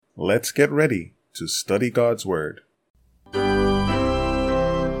Let's get ready to study God's Word.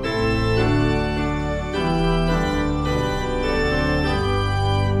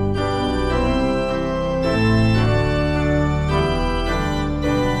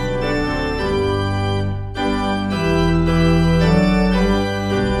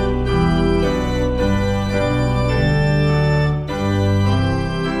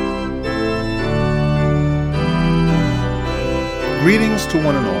 Greetings to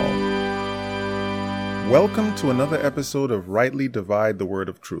one and all. Welcome to another episode of Rightly Divide the Word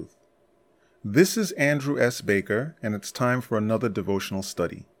of Truth. This is Andrew S. Baker, and it's time for another devotional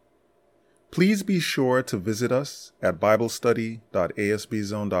study. Please be sure to visit us at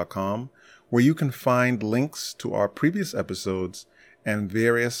biblestudy.asbzone.com, where you can find links to our previous episodes and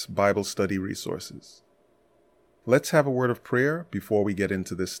various Bible study resources. Let's have a word of prayer before we get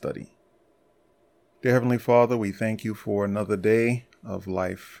into this study. Dear Heavenly Father, we thank you for another day of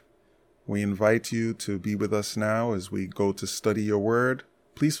life. We invite you to be with us now as we go to study your word.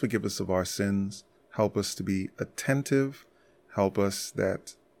 Please forgive us of our sins. Help us to be attentive. Help us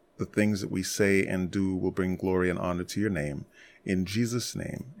that the things that we say and do will bring glory and honor to your name. In Jesus'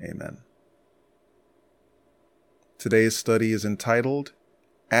 name, amen. Today's study is entitled,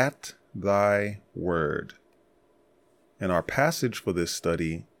 At Thy Word. And our passage for this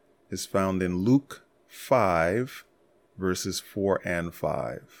study is found in Luke 5, verses 4 and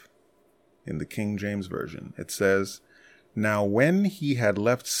 5. In the King James Version, it says, Now when he had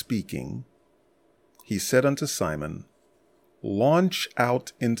left speaking, he said unto Simon, Launch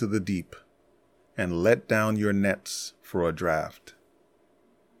out into the deep, and let down your nets for a draught.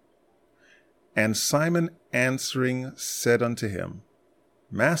 And Simon answering said unto him,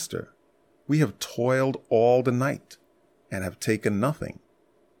 Master, we have toiled all the night, and have taken nothing.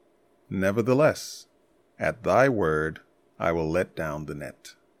 Nevertheless, at thy word I will let down the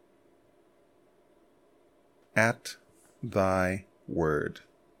net. At thy word.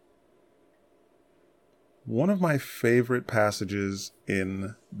 One of my favorite passages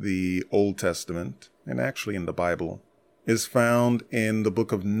in the Old Testament, and actually in the Bible, is found in the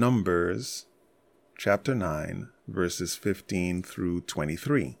book of Numbers, chapter 9, verses 15 through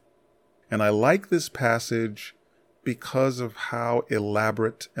 23. And I like this passage because of how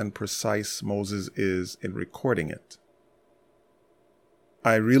elaborate and precise Moses is in recording it.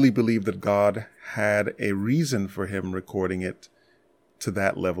 I really believe that God had a reason for him recording it to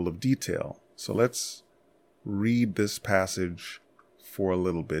that level of detail. So let's read this passage for a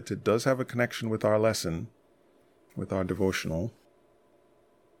little bit. It does have a connection with our lesson, with our devotional.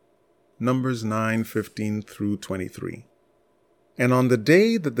 Numbers 9:15 through 23. And on the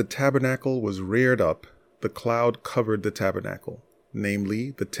day that the tabernacle was reared up, the cloud covered the tabernacle,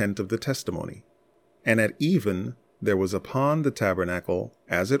 namely the tent of the testimony. And at even there was upon the tabernacle,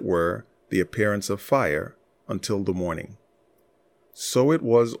 as it were, the appearance of fire until the morning. So it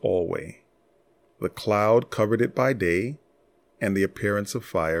was always. The cloud covered it by day, and the appearance of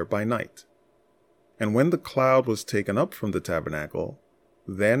fire by night. And when the cloud was taken up from the tabernacle,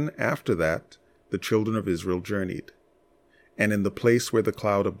 then after that the children of Israel journeyed. And in the place where the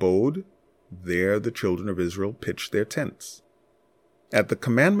cloud abode, there the children of Israel pitched their tents. At the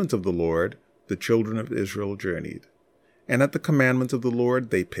commandment of the Lord, the children of Israel journeyed, and at the commandment of the Lord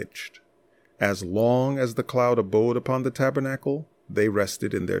they pitched. As long as the cloud abode upon the tabernacle, they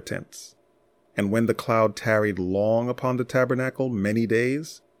rested in their tents. And when the cloud tarried long upon the tabernacle many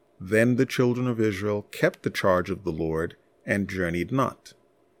days, then the children of Israel kept the charge of the Lord, and journeyed not.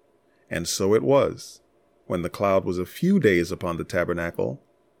 And so it was, when the cloud was a few days upon the tabernacle,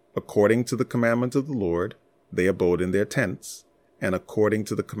 according to the commandment of the Lord, they abode in their tents, and according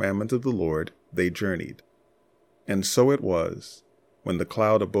to the commandment of the Lord, they journeyed. And so it was, when the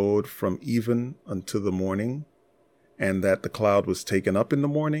cloud abode from even unto the morning, and that the cloud was taken up in the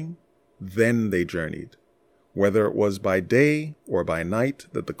morning, then they journeyed. Whether it was by day or by night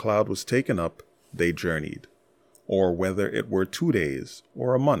that the cloud was taken up, they journeyed. Or whether it were 2 days,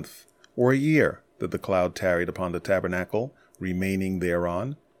 or a month, or a year that the cloud tarried upon the tabernacle, remaining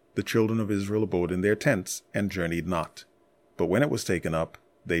thereon, the children of Israel abode in their tents, and journeyed not. But when it was taken up,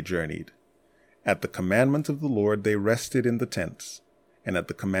 they journeyed. At the commandment of the Lord they rested in the tents, and at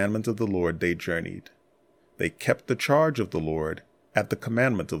the commandment of the Lord they journeyed. They kept the charge of the Lord, at the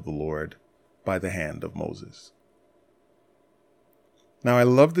commandment of the Lord, by the hand of Moses. Now I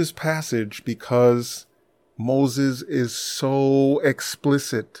love this passage because Moses is so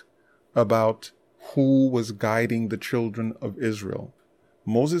explicit about who was guiding the children of Israel.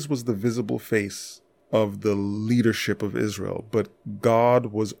 Moses was the visible face of the leadership of Israel, but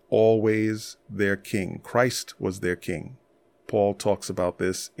God was always their king. Christ was their king. Paul talks about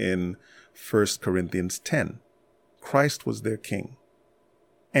this in 1 Corinthians 10. Christ was their king.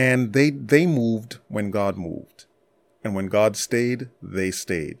 And they moved when God moved. And when God stayed, they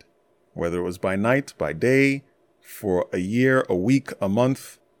stayed. Whether it was by night, by day, for a year, a week, a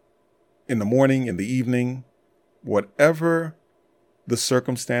month, in the morning, in the evening, whatever the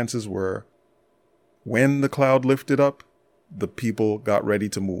circumstances were, when the cloud lifted up, the people got ready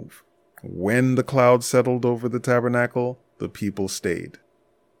to move. When the cloud settled over the tabernacle, the people stayed.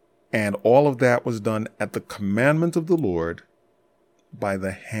 And all of that was done at the commandment of the Lord by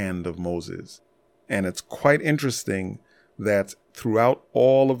the hand of Moses. And it's quite interesting that throughout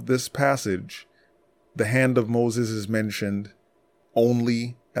all of this passage, the hand of Moses is mentioned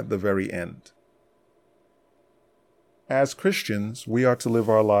only at the very end. As Christians, we are to live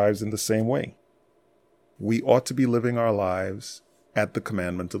our lives in the same way. We ought to be living our lives at the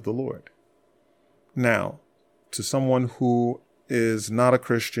commandment of the Lord. Now, to someone who is not a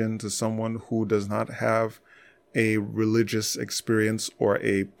Christian, to someone who does not have a religious experience or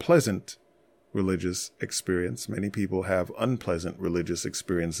a pleasant religious experience, many people have unpleasant religious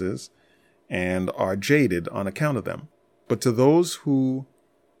experiences and are jaded on account of them. But to those who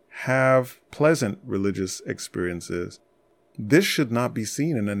have pleasant religious experiences, this should not be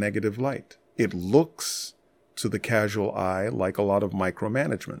seen in a negative light. It looks to the casual eye like a lot of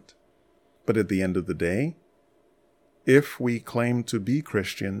micromanagement. But at the end of the day, if we claim to be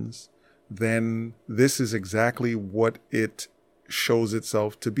Christians, then this is exactly what it shows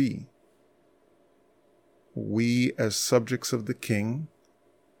itself to be. We, as subjects of the king,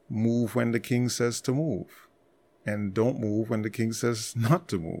 move when the king says to move, and don't move when the king says not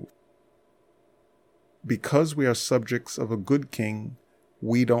to move. Because we are subjects of a good king,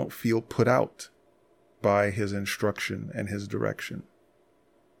 we don't feel put out by his instruction and his direction.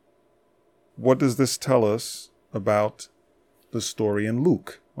 What does this tell us about the story in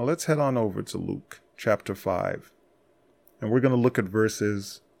Luke? Well, let's head on over to Luke chapter 5. And we're going to look at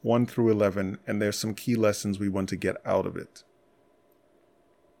verses 1 through 11, and there's some key lessons we want to get out of it.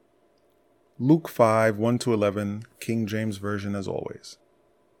 Luke 5, 1 to 11, King James Version as always.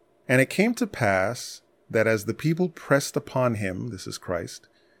 And it came to pass that as the people pressed upon him, this is Christ,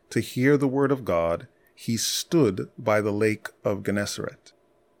 to hear the word of God, he stood by the lake of Gennesaret,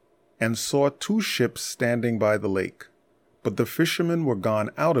 and saw 2 ships standing by the lake, but the fishermen were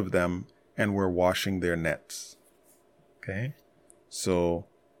gone out of them and were washing their nets. Okay, so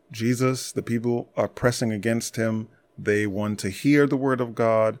Jesus, the people are pressing against him. They want to hear the word of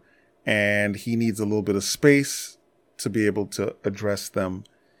God, and he needs a little bit of space to be able to address them.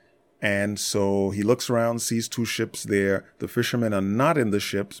 And so he looks around, sees 2 ships there. The fishermen are not in the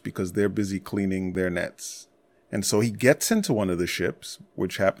ships because they're busy cleaning their nets. And so he gets into one of the ships,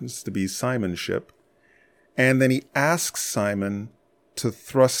 which happens to be Simon's ship. And then he asks Simon to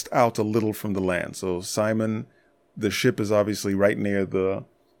thrust out a little from the land. So Simon, the ship is obviously right near the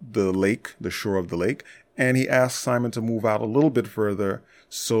lake, the shore of the lake. And he asks Simon to move out a little bit further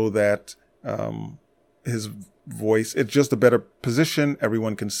so that his voice, it's just a better position.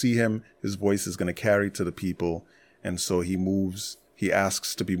 Everyone can see him. His voice is going to carry to the people. And so he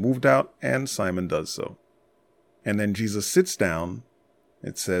asks to be moved out, and Simon does so. And then Jesus sits down,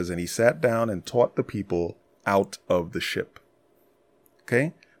 it says, and he sat down and taught the people out of the ship.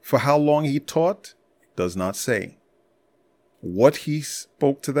 Okay? For how long he taught, does not say. What he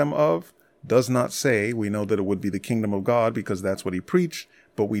spoke to them of, does not say. We know that it would be the kingdom of God because that's what he preached,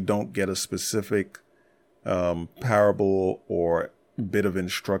 but we don't get a specific parable or bit of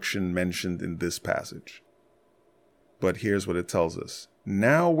instruction mentioned in this passage. But here's what it tells us.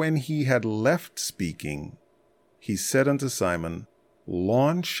 Now when he had left speaking, he said unto Simon,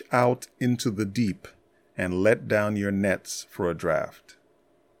 launch out into the deep and let down your nets for a draught.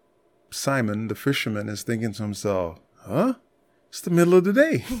 Simon, the fisherman, is thinking to himself, it's the middle of the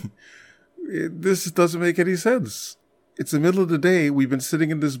day. This doesn't make any sense. It's the middle of the day. We've been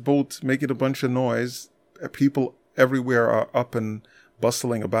sitting in this boat making a bunch of noise. People everywhere are up and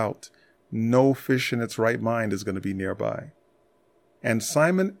bustling about. No fish in its right mind is going to be nearby. And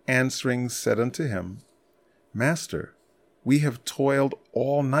Simon answering said unto him, Master, we have toiled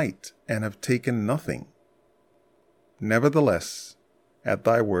all night and have taken nothing. Nevertheless, at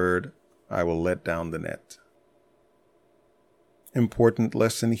thy word, I will let down the net. Important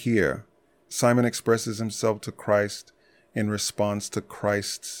lesson here. Simon expresses himself to Christ in response to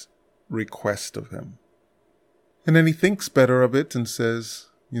Christ's request of him. And then he thinks better of it and says,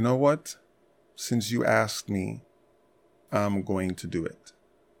 you know what? Since you asked me, I'm going to do it.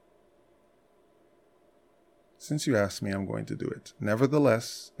 Since you asked me, I'm going to do it.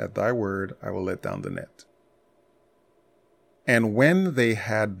 Nevertheless, at thy word, I will let down the net. And when they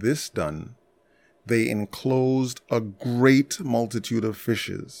had this done, they enclosed a great multitude of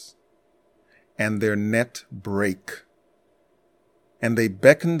fishes, and their net brake. And they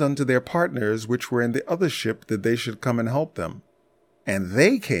beckoned unto their partners which were in the other ship that they should come and help them. And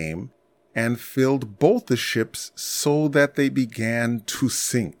they came and filled both the ships so that they began to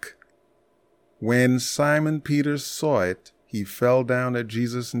sink. When Simon Peter saw it, he fell down at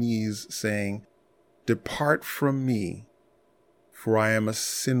Jesus' knees, saying, Depart from me, for I am a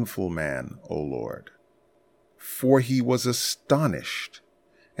sinful man, O Lord. For he was astonished,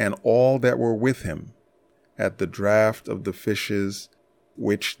 and all that were with him, at the draught of the fishes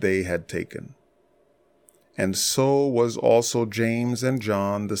which they had taken. And so was also James and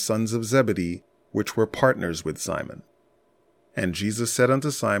John, the sons of Zebedee, which were partners with Simon. And Jesus said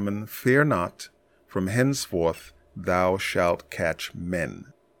unto Simon, Fear not, from henceforth thou shalt catch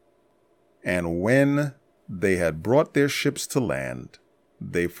men. And when they had brought their ships to land,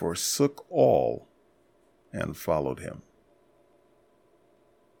 they forsook all and followed him.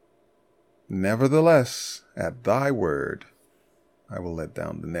 Nevertheless, at thy word, I will let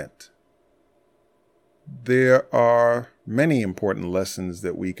down the net. There are many important lessons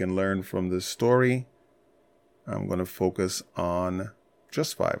that we can learn from this story. I'm going to focus on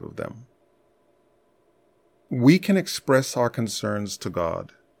just 5 of them. We can express our concerns to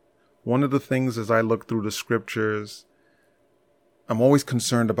God. One of the things as I look through the scriptures, I'm always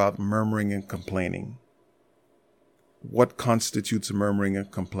concerned about murmuring and complaining. What constitutes murmuring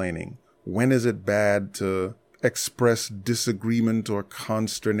and complaining? When is it bad to express disagreement or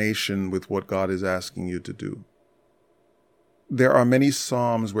consternation with what God is asking you to do? There are many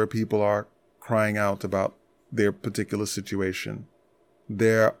Psalms where people are crying out about their particular situation.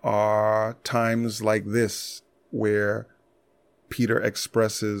 There are times like this where Peter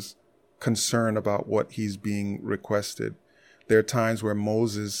expresses concern about what he's being requested. There are times where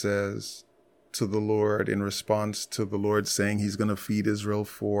Moses says to the Lord, in response to the Lord saying he's going to feed Israel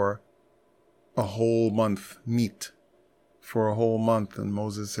for a whole month, meat for a whole month. And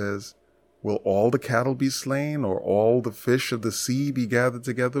Moses says, will all the cattle be slain, or all the fish of the sea be gathered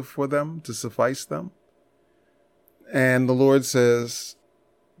together for them to suffice them? And the Lord says,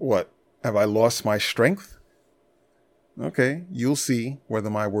 what? Have I lost my strength? Okay, you'll see whether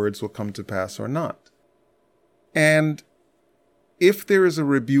my words will come to pass or not. And if there is a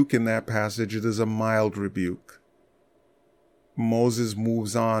rebuke in that passage, it is a mild rebuke. Moses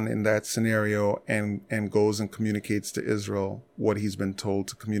moves on in that scenario and goes and communicates to Israel what he's been told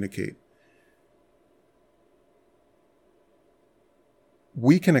to communicate.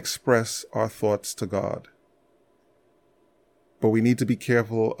 We can express our thoughts to God, but we need to be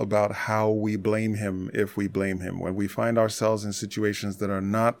careful about how we blame him if we blame him. When we find ourselves in situations that are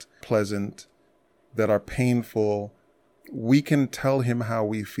not pleasant, that are painful, we can tell him how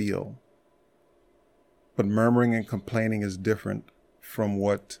we feel. But murmuring and complaining is different from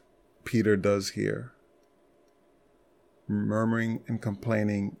what Peter does here. Murmuring and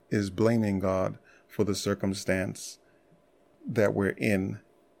complaining is blaming God for the circumstance that we're in,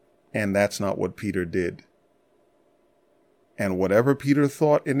 and that's not what Peter did. And whatever Peter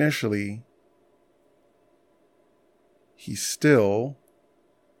thought initially, he still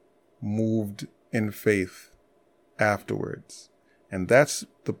moved in faith afterwards. And that's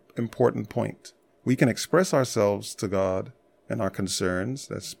the important point. We can express ourselves to God and our concerns.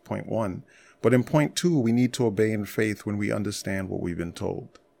 That's point 1. But in point 2, we need to obey in faith when we understand what we've been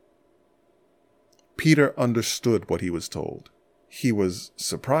told. Peter understood what he was told. He was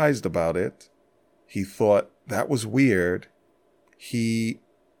surprised about it. He thought that was weird. He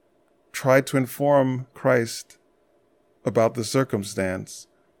tried to inform Christ about the circumstance,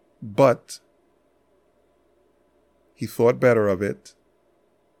 but he thought better of it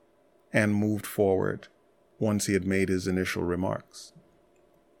and moved forward once he had made his initial remarks.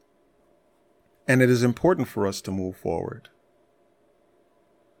 And it is important for us to move forward.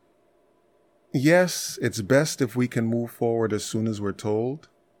 Yes, it's best if we can move forward as soon as we're told.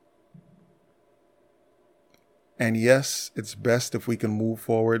 And yes, it's best if we can move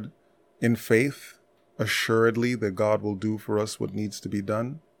forward in faith, assuredly that God will do for us what needs to be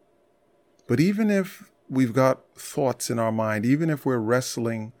done. But even if we've got thoughts in our mind, even if we're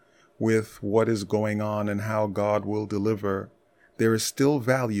wrestling with what is going on and how God will deliver, there is still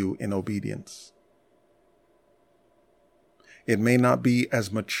value in obedience. It may not be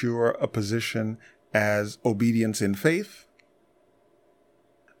as mature a position as obedience in faith,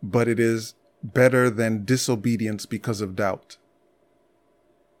 but it is better than disobedience because of doubt.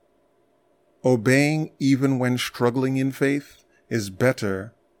 Obeying even when struggling in faith is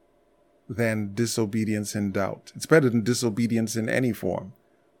better than disobedience in doubt. It's better than disobedience in any form.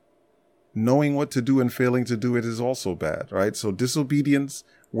 Knowing what to do and failing to do it is also bad, right? So disobedience,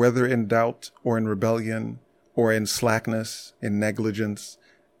 whether in doubt or in rebellion or in slackness, in negligence,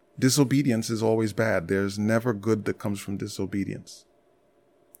 disobedience is always bad. There's never good that comes from disobedience.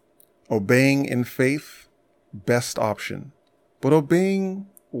 Obeying in faith, best option. But obeying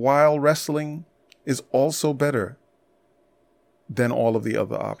while wrestling is also better than all of the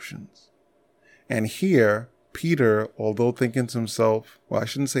other options. And here, Peter, although thinking to himself, well, I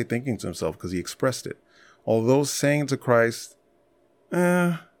shouldn't say thinking to himself because he expressed it, although saying to Christ,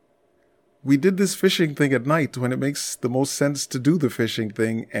 we did this fishing thing at night when it makes the most sense to do the fishing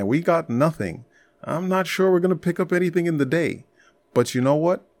thing, and we got nothing. I'm not sure we're going to pick up anything in the day. But you know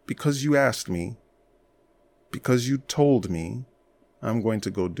what? Because you asked me, because you told me, I'm going to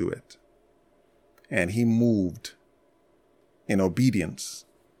go do it. And he moved in obedience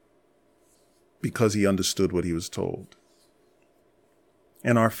because he understood what he was told.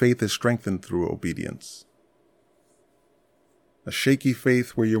 And our faith is strengthened through obedience. A shaky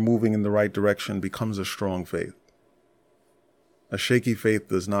faith where you're moving in the right direction becomes a strong faith. A shaky faith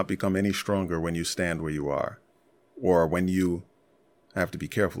does not become any stronger when you stand where you are, or when you have to be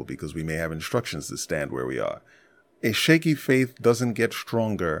careful because we may have instructions to stand where we are. A shaky faith doesn't get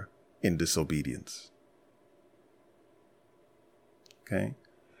stronger in disobedience. Okay?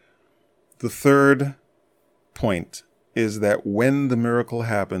 The third point is that when the miracle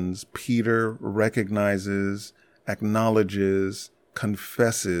happens, Peter recognizes, acknowledges,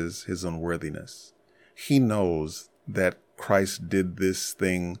 confesses his unworthiness. He knows that Christ did this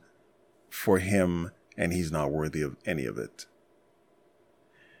thing for him and he's not worthy of any of it.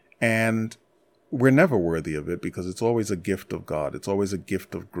 And we're never worthy of it because it's always a gift of God. It's always a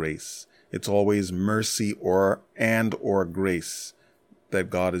gift of grace. It's always mercy or grace that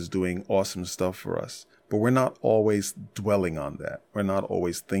God is doing awesome stuff for us. But we're not always dwelling on that. We're not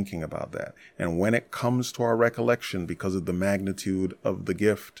always thinking about that. And when it comes to our recollection because of the magnitude of the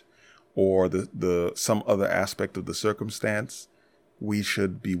gift or the some other aspect of the circumstance, we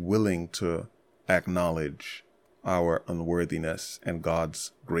should be willing to acknowledge our unworthiness and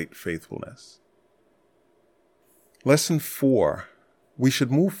God's great faithfulness. Lesson 4, we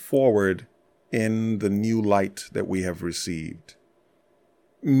should move forward in the new light that we have received.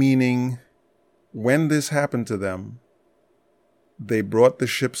 Meaning, when this happened to them, they brought the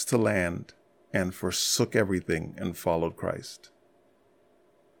ships to land and forsook everything and followed Christ.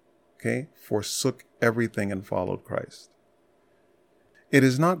 Okay? Forsook everything and followed Christ. It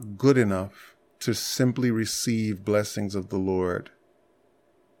is not good enough to simply receive blessings of the Lord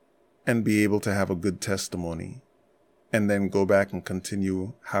and be able to have a good testimony and then go back and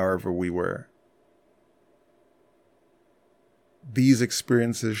continue however we were. These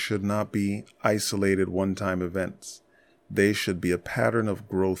experiences should not be isolated one-time events. They should be a pattern of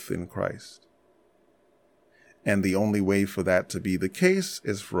growth in Christ. And the only way for that to be the case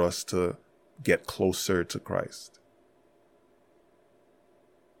is for us to get closer to Christ.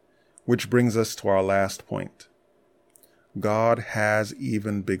 Which brings us to our last point. God has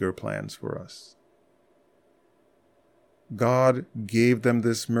even bigger plans for us. God gave them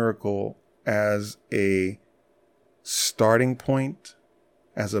this miracle as a starting point,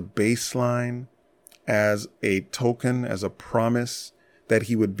 as a baseline, as a token, as a promise that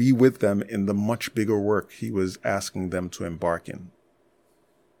he would be with them in the much bigger work he was asking them to embark in.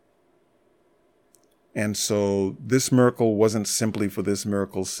 And so this miracle wasn't simply for this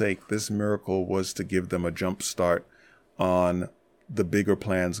miracle's sake. This miracle was to give them a jump start on the bigger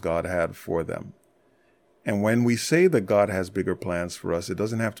plans God had for them. And when we say that God has bigger plans for us, it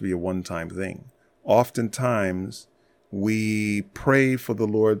doesn't have to be a one-time thing. Oftentimes, we pray for the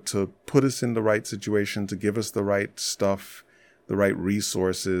Lord to put us in the right situation, to give us the right stuff, the right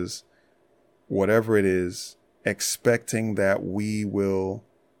resources, whatever it is, expecting that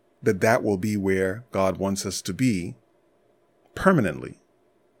that will be where God wants us to be permanently.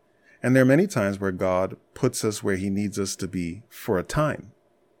 And there are many times where God puts us where he needs us to be for a time.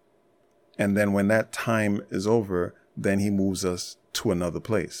 And then when that time is over, then he moves us to another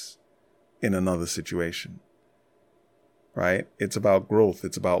place, in another situation. Right? It's about growth.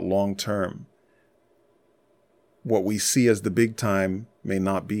 It's about long term. What we see as the big time may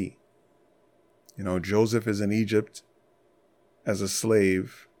not be. Joseph is in Egypt as a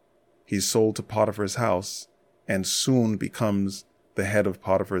slave. He's sold to Potiphar's house and soon becomes the head of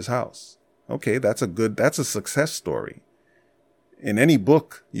Potiphar's house. Okay, that's a success story. In any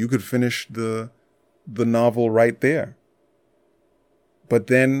book, you could finish the novel right there. But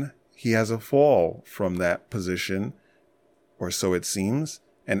then he has a fall from that position, or so it seems,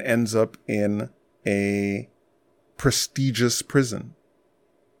 and ends up in a prestigious prison.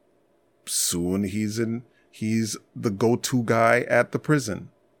 Soon he's the go-to guy at the prison.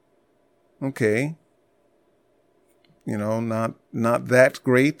 Okay. Not that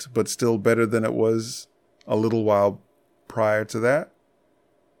great, but still better than it was a little while prior to that.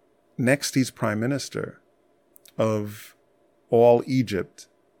 Next, he's prime minister of all Egypt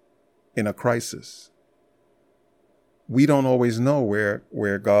in a crisis. We don't always know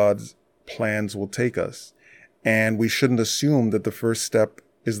where God's plans will take us, and we shouldn't assume that the first step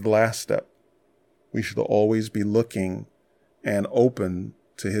is the last step. We should always be looking and open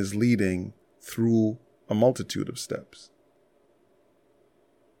to his leading through a multitude of steps.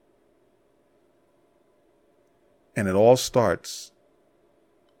 And it all starts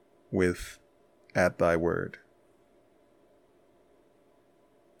with, "At thy word."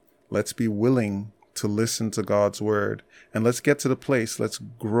 Let's be willing to listen to God's word, and let's get to the place, let's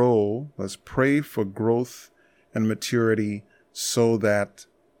grow, let's pray for growth and maturity, so that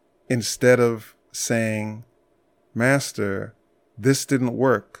instead of saying, "Master, this didn't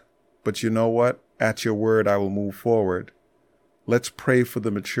work, but you know what? At your word, I will move forward." Let's pray for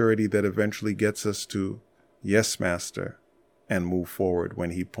the maturity that eventually gets us to, "Yes, Master," and move forward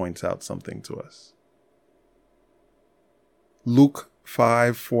when he points out something to us. Luke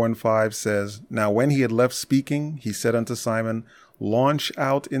 5:4-5 says, "Now when he had left speaking, he said unto Simon, Launch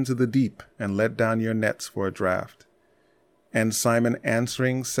out into the deep, and let down your nets for a draught. And Simon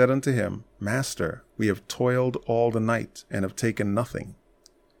answering said unto him, Master, we have toiled all the night, and have taken nothing.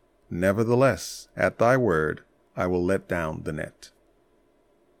 Nevertheless, at thy word, I will let down the net."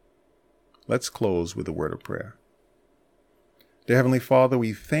 Let's close with a word of prayer. Dear Heavenly Father,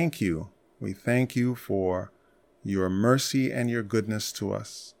 we thank you. We thank you for your mercy and your goodness to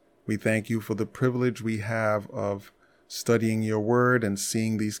us. We thank you for the privilege we have of studying your word and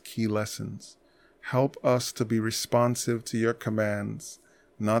seeing these key lessons. Help us to be responsive to your commands,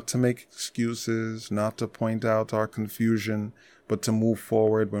 not to make excuses, not to point out our confusion, but to move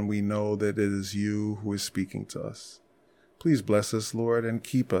forward when we know that it is you who is speaking to us. Please bless us, Lord, and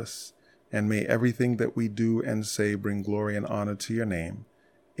keep us, and may everything that we do and say bring glory and honor to your name.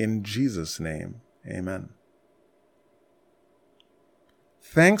 In Jesus' name, amen.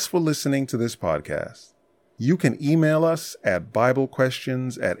 Thanks for listening to this podcast. You can email us at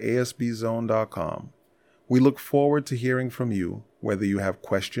biblequestions@asbzone.com. We look forward to hearing from you, whether you have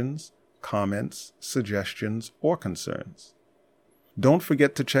questions, comments, suggestions, or concerns. Don't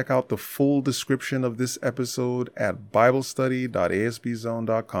forget to check out the full description of this episode at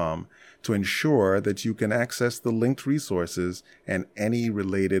biblestudy.asbzone.com to ensure that you can access the linked resources and any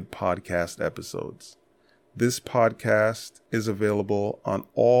related podcast episodes. This podcast is available on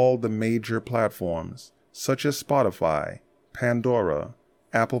all the major platforms, such as Spotify, Pandora,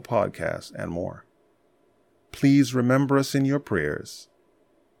 Apple Podcasts, and more. Please remember us in your prayers.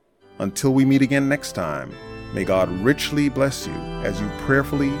 Until we meet again next time, may God richly bless you as you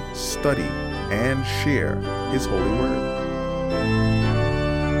prayerfully study and share His holy word.